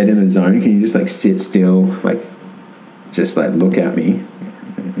get in the zone? Can you just sit still, just look at me?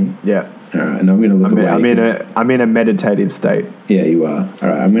 Yeah. All right, and I'm going to look away. I'm in a meditative state. Yeah, you are. All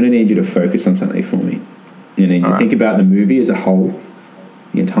right, I'm going to need you to focus on something for me. You need to think about the movie as a whole,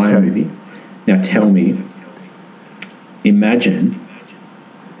 the entire movie. Now tell me, imagine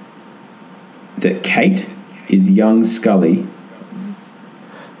that Kate is young Scully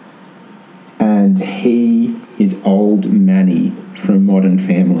and he is old Manny from Modern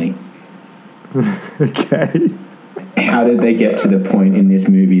Family. Okay. How did they get to the point in this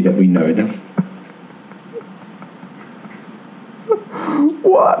movie that we know them?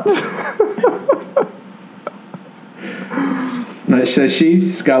 What? No, so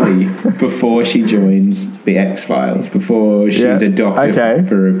she's Scully before she joins the X-Files, before she's a doctor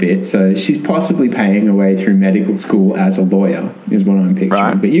for a bit. So she's possibly paying her way through medical school as a lawyer, is what I'm picturing.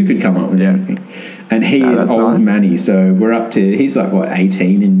 Right. But you could come up with anything. And he is old Manny, so we're up to, he's like,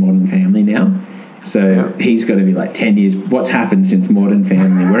 18 in Modern Family now? So he's got to be like 10 years. What's happened since Modern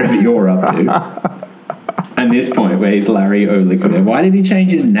Family, wherever you're up to? And this point where he's Larry O'Liquid. Why did he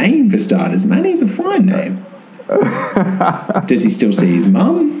change his name for starters? Manny's a fine name. Does he still see his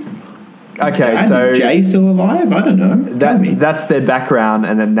mum? Okay, Dad, so is Jay still alive? I don't know. Tell me. That's their background,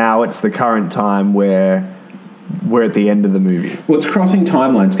 and then now it's the current time where we're at the end of the movie. Well, it's crossing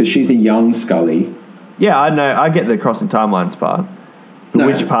timelines because she's a young Scully. Yeah, I know. I get the crossing timelines part. But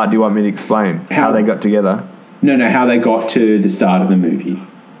which part do you want me to explain? How they got together? No, how they got to the start of the movie.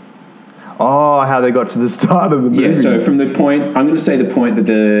 Oh, how they got to the start of the movie. Yeah, so from the point, I'm going to say the point that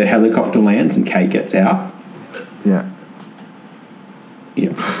the helicopter lands and Kate gets out. Yeah.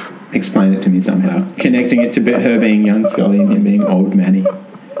 Yeah. Explain it to me somehow. Connecting it to her being young Scully and him being old Manny.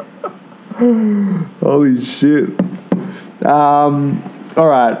 Holy shit. All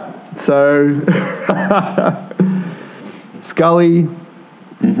right. So, Scully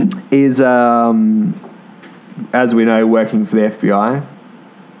is, as we know, working for the FBI.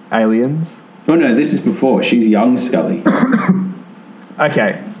 Aliens. Oh, no, this is before. She's young Scully.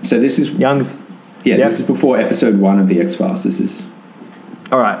 Okay. So this is... Young... Yeah, this is before episode 1 of the X-Files. This is...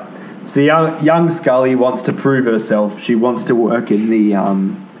 All right. So young Scully wants to prove herself. She wants to work in the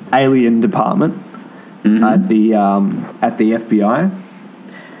alien department at the FBI.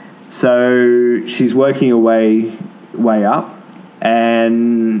 So she's working her way up,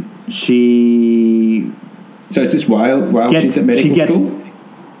 and she... So is this while she's at medical school?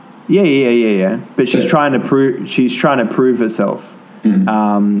 Yeah. But she's trying to prove herself.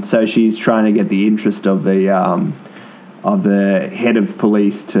 So she's trying to get the interest of the head of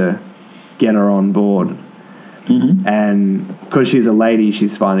police to get her on board. And because she's a lady,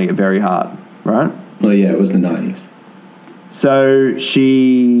 she's finding it very hard, right? Well, yeah, it was the 90s. So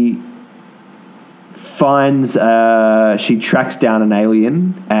she tracks down an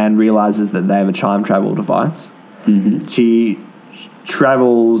alien and realizes that they have a time travel device. She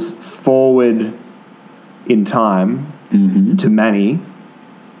travels forward in time to Manny.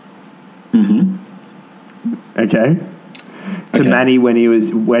 Okay. To Manny when he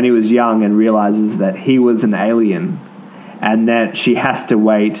was young, and realizes that he was an alien, and that she has to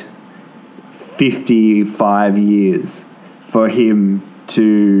wait 55 years for him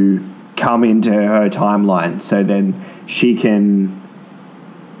to come into her timeline, so then she can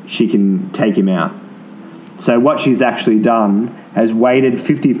take him out. So what she's actually done has waited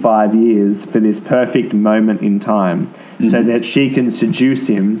 55 years for this perfect moment in time, so that she can seduce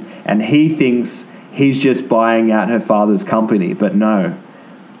him, and he thinks he's just buying out her father's company, but no,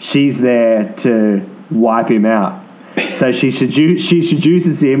 she's there to wipe him out. So she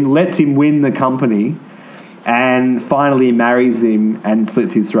seduces him, lets him win the company, and finally marries him and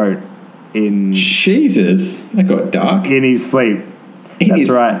slits his throat in... Jesus, that got dark. In his sleep. That's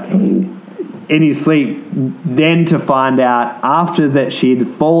right. Oh. In his sleep. Then to find out, after that she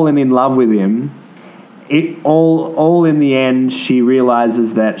had fallen in love with him, all in the end, she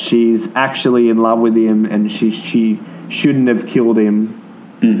realizes that she's actually in love with him, and she shouldn't have killed him.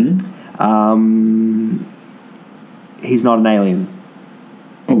 He's not an alien.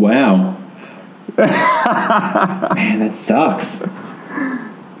 Oh, wow. Man, that sucks.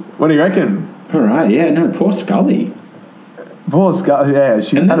 What do you reckon? All right, yeah, no, poor Scully. Poor Scully, yeah,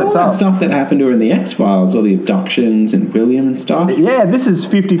 she's had it tough. That stuff that happened to her in the X-Files, all the abductions and William and stuff. Yeah, this is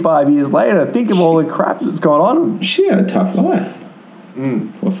 55 years later. Think of all the crap that's gone on. She had a tough life.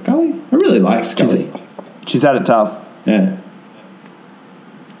 Poor Scully. I really like Scully. She's had it tough. Yeah.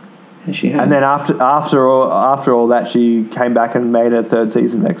 And she had. And then after all that, she came back and made her third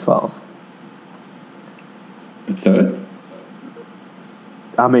season of X-Files. A third?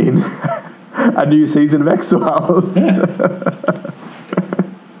 I mean, a new season of X-Files. Yeah.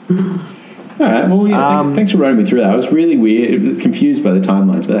 All right. Well, yeah. Thanks for running me through that. I was really weird, confused by the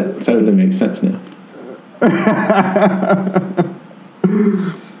timelines, but that totally makes sense now.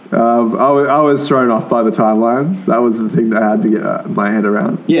 I was thrown off by the timelines. That was the thing that I had to get my head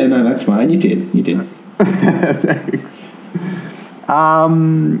around. Yeah, no, that's fine. You did. Thanks.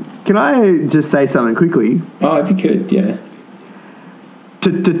 Can I just say something quickly? Oh, if you could, yeah.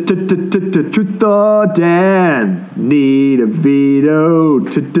 Truth or Dan? Need a veto.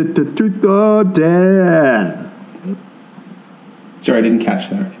 Truth or Dan? Sorry, I didn't catch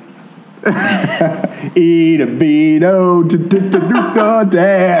that. Eat a veto. Truth or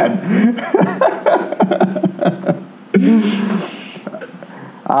Dan?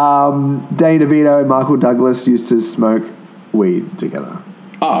 Danny DeVito and Michael Douglas used to smoke weed together.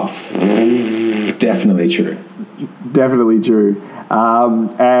 Oh, definitely true. Definitely true.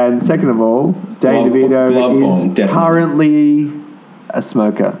 And second of all, Danny DeVito is currently a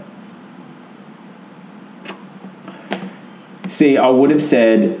smoker. See, I would have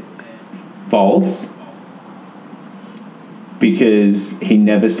said false because he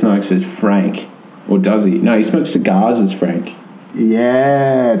never smokes as Frank. Or does he? No, he smokes cigars as Frank.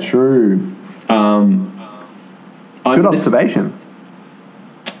 Yeah, true. Good observation.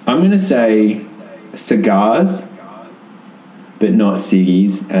 I'm going to say cigars, but not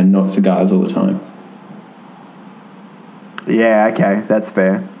ciggies, and not cigars all the time. Yeah, okay, that's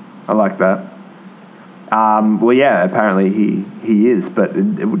fair. I like that. Well, yeah, apparently he is, but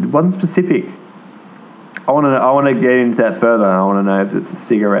it wasn't specific. I want to get into that further. I want to know if it's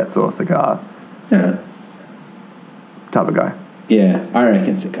cigarettes or cigar. Yeah. Type of guy. Yeah, I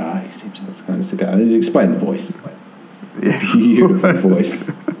reckon cigar. He seems like this kind of cigar. Explain the voice. Beautiful voice.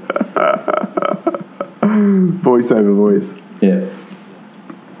 Voice over voice. Yeah.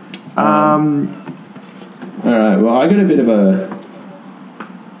 All right. Well, I got a bit of a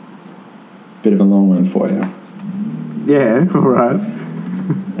long one for you. Yeah. All right.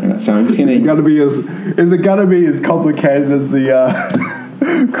 All right. So I'm just gonna. Is it gonna be as complicated as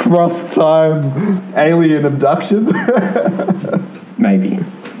the cross-time alien abduction? Maybe.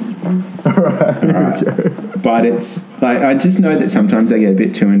 All right. Okay. But it's like I just know that sometimes I get a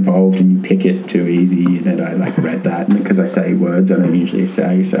bit too involved and you pick it too easy, and I read that, and because I say words I don't usually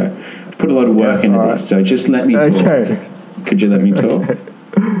say, so I put a lot of work into this. So just let me talk. Okay. Could you let me talk? Okay.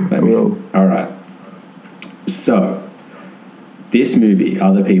 Let me. All right. So this movie,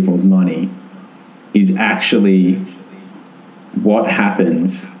 Other People's Money, is actually what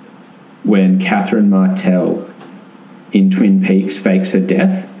happens when Catherine Martell in Twin Peaks fakes her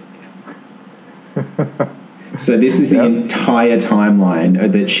death. So this is the entire timeline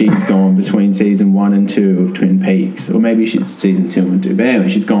that she's gone between season 1 and 2 of Twin Peaks, or maybe she's season 2 and 2. But anyway,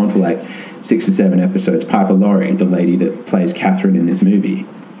 she's gone for like 6 or 7 episodes. Piper Laurie, the lady that plays Catherine in this movie,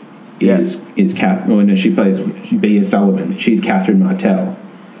 is Catherine. Well, no, she plays Bea Sullivan. She's Catherine Martell.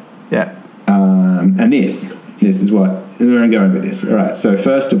 Yeah. And this is what we're going to go over this. All right. So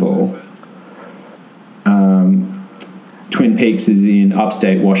first of all, Twin Peaks is in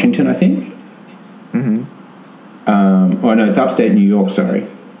upstate Washington, I think. Mm-hmm. Oh no, it's upstate New York. Sorry,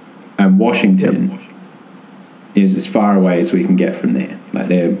 and Washington is as far away as we can get from there. Like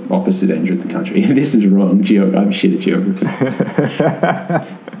they're opposite ends of the country. This is wrong. I'm shit at geography.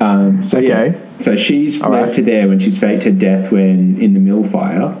 So she's fled to there when she's faked her death when in the mill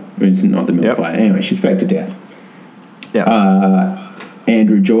fire. It's not the mill fire. Anyway, she's faked her death. Yeah.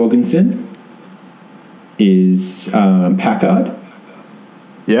 Andrew Jorgensen is Packard.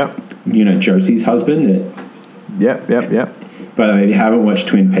 Yep. You know, Josie's husband. Yep. But if you haven't watched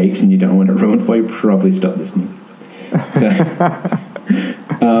Twin Peaks and you don't want to ruin it for you, probably stop listening.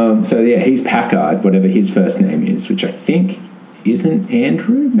 So yeah, he's Packard, whatever his first name is, which I think isn't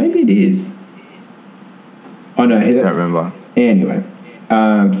Andrew. Maybe it is. Oh no, I don't remember. Anyway,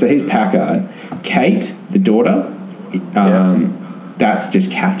 so he's Packard. Kate, the daughter, that's just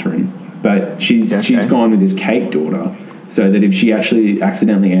Catherine, but she's gone with his Kate daughter. So that if she actually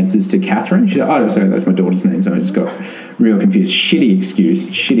accidentally answers to Catherine, she's like, oh, sorry, that's my daughter's name. So I just got real confused. Shitty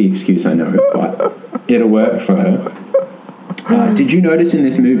excuse, I know, but it'll work for her. Did you notice in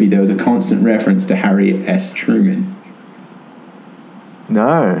this movie there was a constant reference to Harry S. Truman?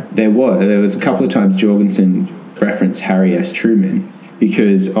 No. There was a couple of times Jorgensen referenced Harry S. Truman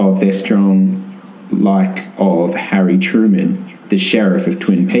because of their strong like of Harry Truman, the sheriff of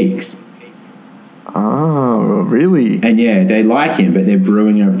Twin Peaks. Oh, really? And yeah, they like him, but they're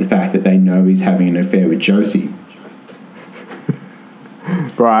brewing over the fact that they know he's having an affair with Josie.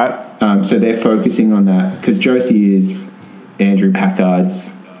 Right. So they're focusing on that because Josie is Andrew Packard's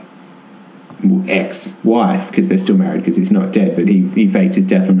ex-wife because they're still married because he's not dead, but he faked his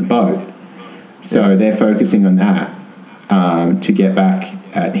death on the boat. So they're focusing on that to get back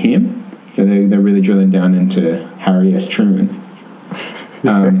at him. So they're really drilling down into Harry S. Truman.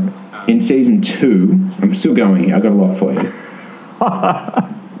 In season 2, I'm still going here. I've got a lot for you.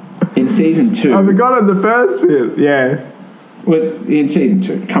 In season 2... I forgot the first bit. Yeah. Well, in season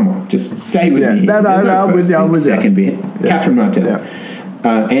 2, come on, just stay with me. No, I'm with you. Second bit. Yeah. Catherine Martell.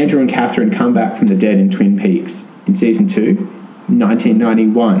 Yeah. Andrew and Catherine come back from the dead in Twin Peaks in season 2,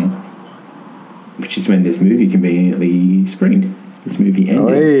 1991, which is when this movie conveniently screened. This movie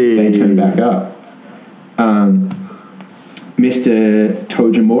ended. They turned back up. Mr.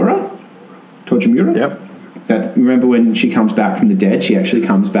 Tojimura? Yep. Remember when she comes back from the dead, she actually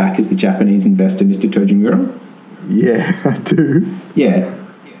comes back as the Japanese investor, Mr. Tojimura? Yeah, I do. Yeah.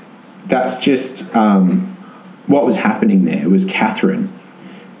 That's just what was happening there was Catherine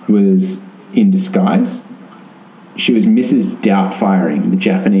was in disguise. She was Mrs. Doubtfiring the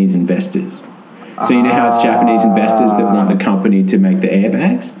Japanese investors. So you know how it's Japanese investors that want the company to make the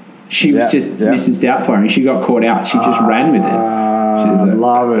airbags? She was just Mrs. Doubtfire, and she got caught out. She just ran with it. I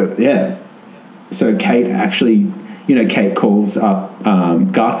love it. Yeah. So Kate actually, Kate calls up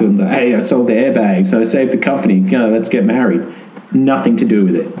Garfield and like, hey, I sold the airbags. I saved the company. Let's get married. Nothing to do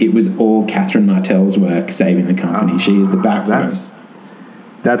with it. It was all Catherine Martell's work saving the company. She is the backbone.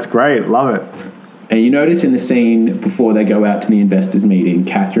 That's great. Love it. And you notice in the scene before they go out to the investors meeting,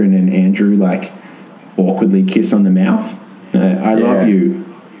 Catherine and Andrew awkwardly kiss on the mouth. I love you.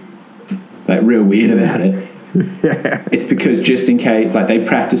 Real weird about it. Yeah. It's because just in case, they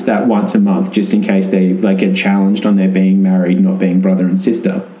practice that once a month, just in case they get challenged on their being married, not being brother and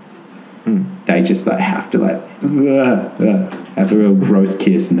sister. They just have to have a real gross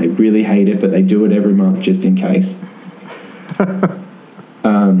kiss, and they really hate it, but they do it every month just in case.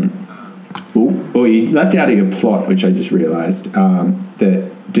 You left out of your plot, which I just realised, that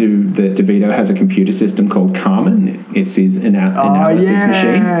DeVito has a computer system called Carmen. It's his analysis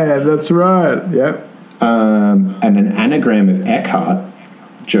machine. Yeah, that's right. Yep. And an anagram of Eckhart,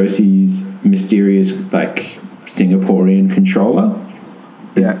 Josie's mysterious Singaporean controller,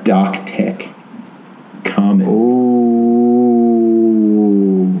 is Dark Tech. Carmen. Ooh.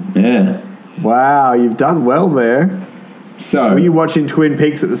 Yeah. Wow, you've done well there. So, were you watching Twin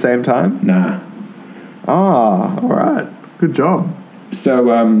Peaks at the same time? Nah. Oh, all right. Good job. So,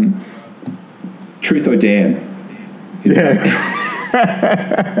 Truth or Dare? Yep.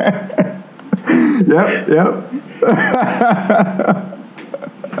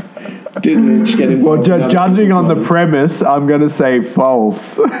 Did Lynch get involved? Well, judging on the premise, I'm going to say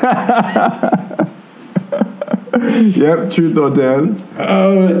false. Yep, Truth or Dare.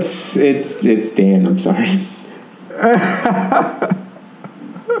 Oh, it's Dan. I'm sorry.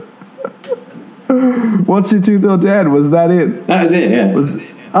 What's your Truth or Dare? Was that it? That was it, yeah.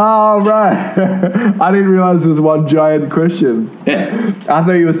 Oh, right. I didn't realize it was one giant question. Yeah. I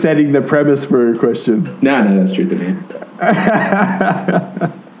thought you were setting the premise for a question. No, that's Truth or Dare.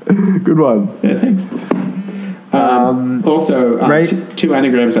 Good one. Yeah, thanks. Also, two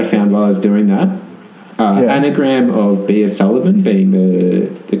anagrams I found while I was doing that. Anagram of Bea Sullivan, being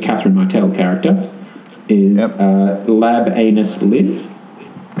the Catherine Martell character, is Lab Anus Live.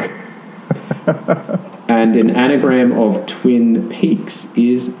 And an anagram of Twin Peaks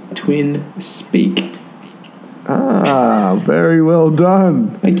is Twin Speak. Ah, very well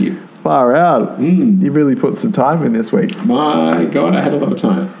done. Thank you. Far out. You really put some time in this week. My God, I had a lot of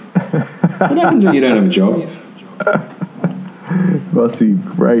time. What happens when you don't have a job? Must be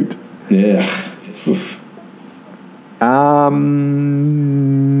great. Yeah.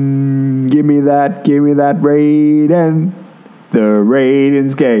 Give me that rating. The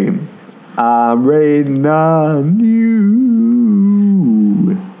ratings game. I'm rating on you.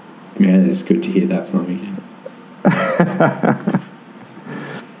 Man, it's good to hear that song again.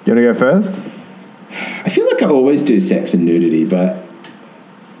 You want to go first? I feel like I always do sex and nudity, but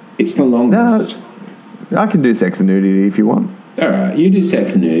it's the longest. No, I can do sex and nudity if you want. All right, you do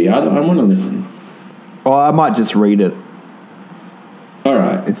sex and nudity. I want to listen. Or I might just read it. All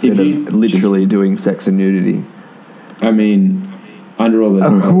right. Instead of literally doing sex and nudity. I mean, under all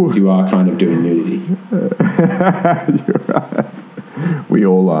those rules, you are kind of doing nudity. You're right. We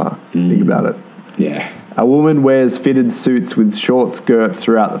all are. Think about it. Yeah. A woman wears fitted suits with short skirts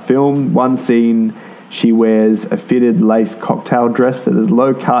throughout the film. One scene, she wears a fitted lace cocktail dress that is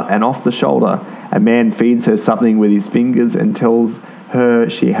low cut and off the shoulder. A man feeds her something with his fingers and tells her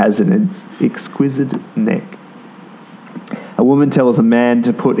she has an exquisite neck. A woman tells a man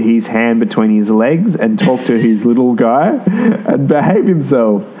to put his hand between his legs and talk to his little guy and behave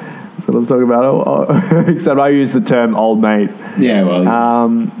himself. That's what I was talking about. Except I use the term old mate. Yeah,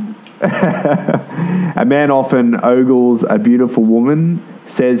 well. A man often ogles a beautiful woman,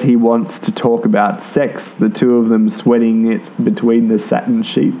 says he wants to talk about sex, the two of them sweating it between the satin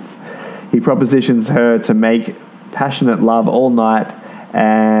sheets. He propositions her to make passionate love all night,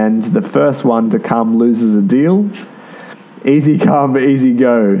 and the first one to come loses a deal. Easy come, easy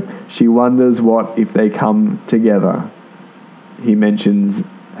go. She wonders what if they come together. He mentions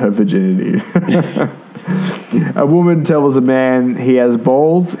her virginity. A woman tells a man he has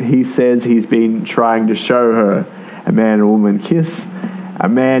balls. He says he's been trying to show her. A man and a woman kiss. A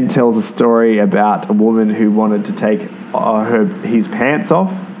man tells a story about a woman who wanted to take his pants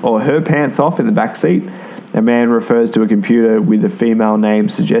off, or her pants off, in the back seat. A man refers to a computer with a female name,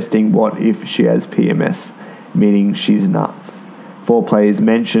 suggesting what if she has PMS, meaning she's nuts. Foreplay is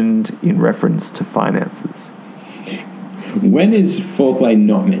mentioned in reference to finances. When is foreplay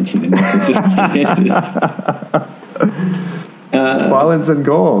not mentioned in reference to finances? Violence and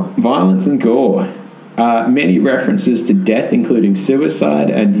gore. Violence and gore. Many references to death, including suicide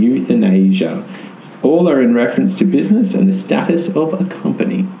and euthanasia. All are in reference to business and the status of a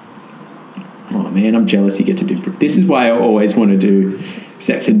company. Oh man, I'm jealous you get to do... This is why I always want to do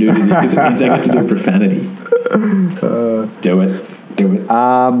sex and nudity, because it means I get to do profanity. Do it.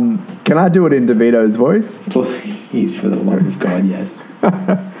 Can I do it in DeVito's voice? Please, for the love of God, yes.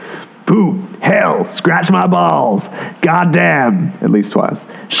 Boo, hell, scratch my balls, goddamn, at least twice.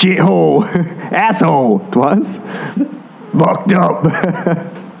 Shithole, asshole, twice. Fucked up.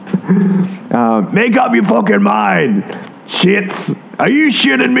 Make up your fucking mind. Shits, are you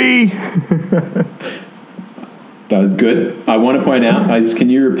shitting me? That was good. I want to point out, can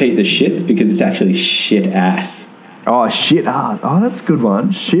you repeat the shits, because it's actually shit ass. Oh, shit ass. Oh, that's a good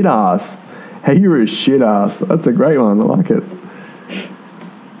one. Shit ass. Hey, you're a shit ass. That's a great one. I like it.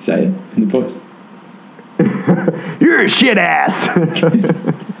 Say it in the voice. You're a shit ass.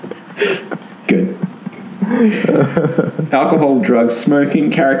 Good. Alcohol, drugs, smoking.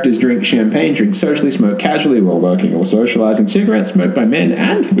 Characters drink champagne, drink socially, smoke casually while working or socializing. Cigarettes smoked by men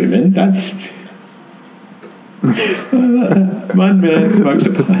and women. That's... One man smokes a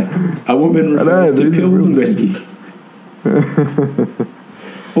pipe. A woman refers to pills and whiskey.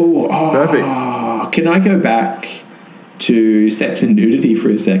 Perfect. Can I go back to sex and nudity for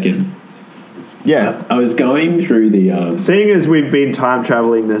a second? Yeah. I was going through the... Seeing as we've been time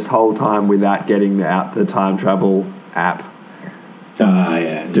traveling this whole time without getting the time travel app.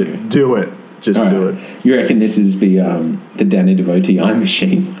 Yeah. Do it. Just all do right. It. You reckon this is the Danny Devotee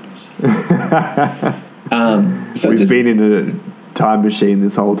iMachine? So we've been in a time machine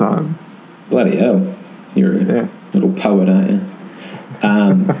this whole time. Bloody hell. You're a little poet, aren't you?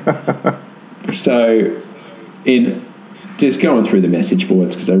 So, in just going through the message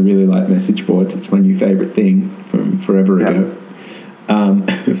boards, because I really like message boards. It's my new favourite thing from forever ago.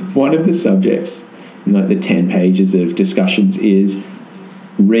 One of the subjects in like the 10 pages of discussions is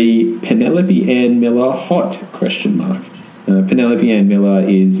Penelope Ann Miller hot? ? Penelope Ann Miller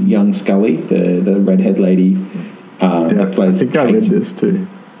is young Scully, the redhead lady that plays... I think I read this too.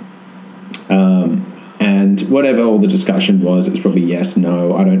 And whatever all the discussion was, it was probably yes,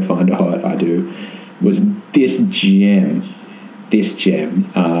 no, I don't find her hot, I do, was this gem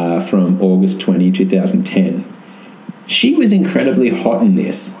from August 20, 2010. She was incredibly hot in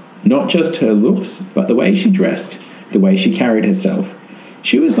this. Not just her looks, but the way she dressed, the way she carried herself.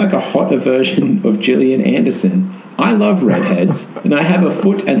 She was like a hotter version of Gillian Anderson. I love redheads, and I have a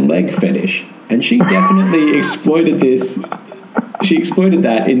foot and leg fetish. And she definitely exploited this. She exploited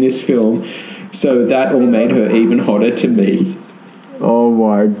that in this film. So that all made her even hotter to me. Oh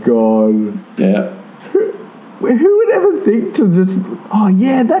my God. Yeah. Who would ever think to just,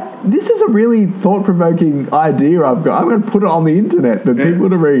 this is a really thought-provoking idea I've got. I'm going to put it on the internet for people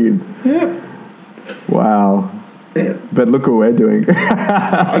to read. Yeah. Wow. Yeah. But look what we're doing.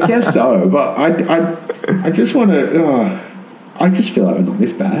 I guess so, but I just want to, I just feel like we're not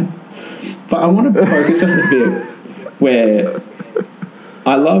this bad. But I want to focus on the bit where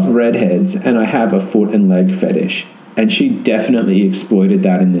I love redheads and I have a foot and leg fetish. And she definitely exploited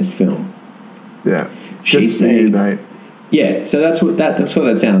that in this film. Yeah. She's saying, mate. Yeah, so that's what that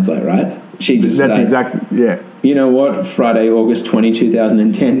sounds like, right? She just That's exactly, yeah. You know what? Friday, August 20,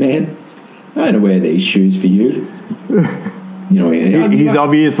 2010, man. I'm going to wear these shoes for you. You know, he's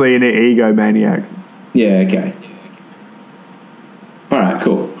obviously an egomaniac. Yeah, okay. All right,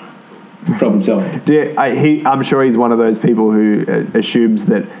 cool. Problem solved. I'm sure he's one of those people who assumes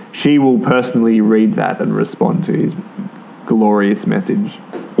that she will personally read that and respond to his glorious message.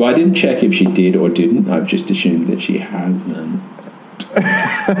 Well, I didn't check if she did or didn't. I've just assumed that she hasn't.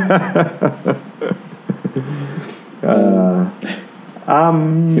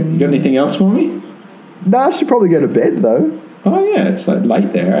 You got anything else for me? No, I should probably go to bed, though. Oh, yeah, it's like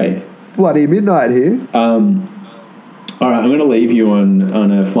late there, eh? Bloody midnight here. All right, I'm going to leave you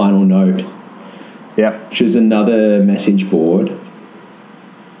on a final note. Yep. Which is another message board.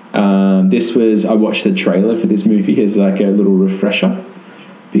 I watched the trailer for this movie as like a little refresher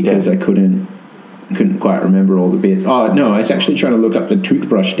because I couldn't quite remember all the bits. Oh, no, I was actually trying to look up the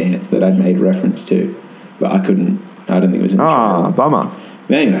toothbrush dance that I'd made reference to, but I couldn't. I don't think it was in the trailer. Bummer.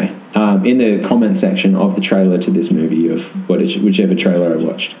 But anyway, in the comment section of the trailer to this movie, of whichever trailer I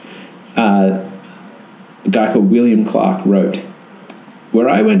watched, a guy called William Clark wrote, "Where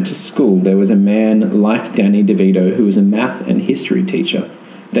I went to school, there was a man like Danny DeVito who was a math and history teacher.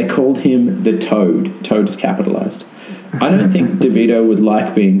 They called him the Toad. Toad is capitalized. I don't think DeVito would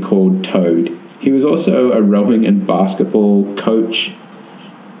like being called Toad. He was also a rowing and basketball coach.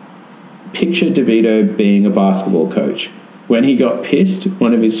 Picture DeVito being a basketball coach. When he got pissed,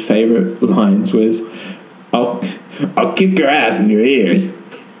 one of his favorite lines was, I'll kick your ass in your ears.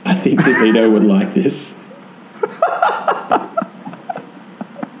 I think DeVito would like this."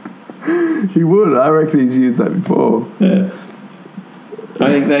 He would. I reckon he's used that before. Yeah. I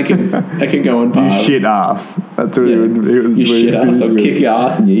think they can go on par. You shit ass. That's what he would. You shit ass. I'll kick your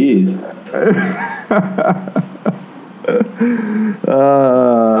ass in your ears.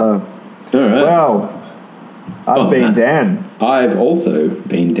 All right. Well, I've been Dan. I've also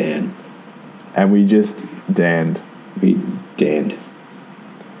been Dan. And we just danned. We danned.